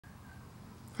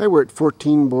Hi, we're at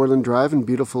 14 Borland Drive in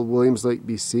beautiful Williams Lake,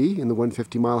 BC in the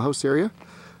 150 Mile House area.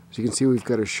 As you can see, we've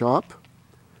got a shop,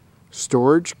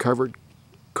 storage, covered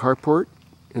carport,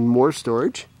 and more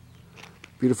storage.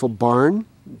 Beautiful barn,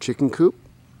 chicken coop,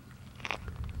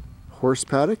 horse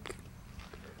paddock,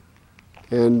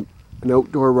 and an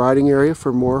outdoor riding area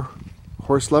for more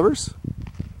horse lovers.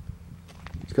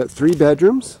 It's got 3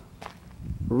 bedrooms,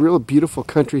 a real beautiful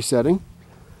country setting,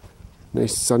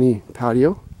 nice sunny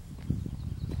patio.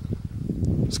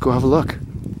 Let's go have a look.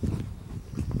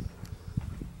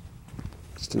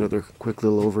 Just another quick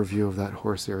little overview of that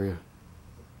horse area.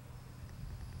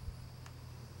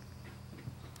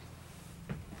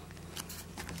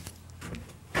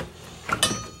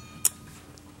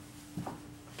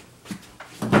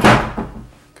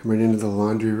 Come right into the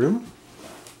laundry room.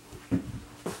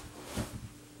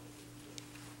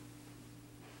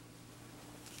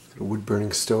 A wood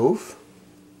burning stove.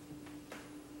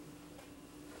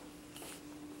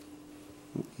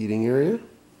 Eating area.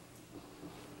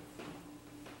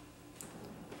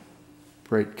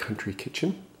 Bright country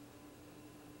kitchen.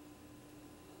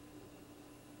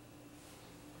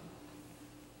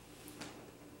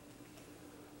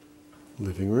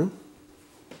 Living room.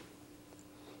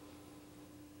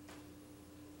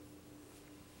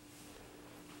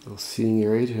 Little seating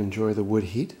area to enjoy the wood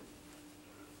heat.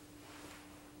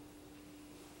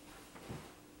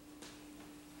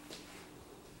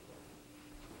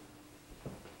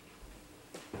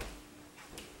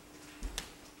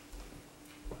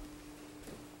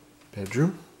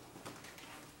 Bedroom.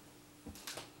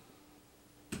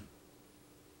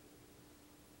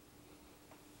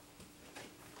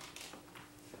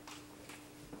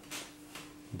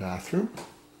 Bathroom.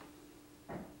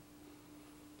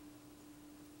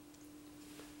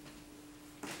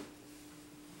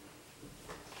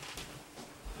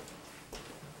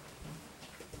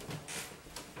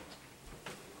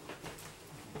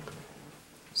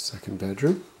 Second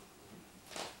bedroom.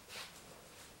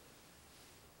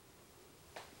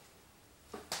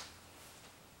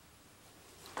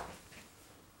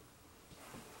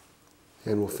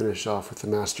 And we'll finish off with the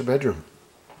master bedroom.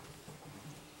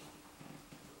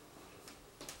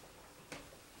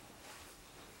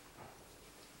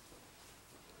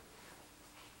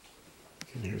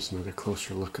 And here's another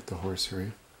closer look at the horse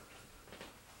area.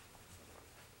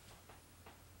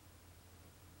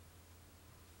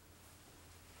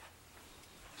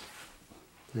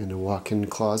 And a walk-in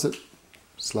closet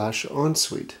 /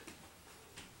 ensuite.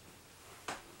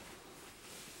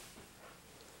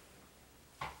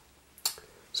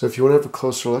 So if you want to have a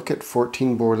closer look at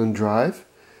 14 Borland Drive,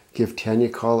 give Tanya a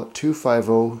call at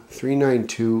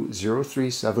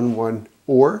 250-392-0371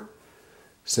 or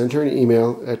send her an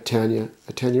email at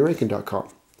tanya@tanyarankin.com.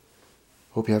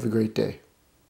 Hope you have a great day.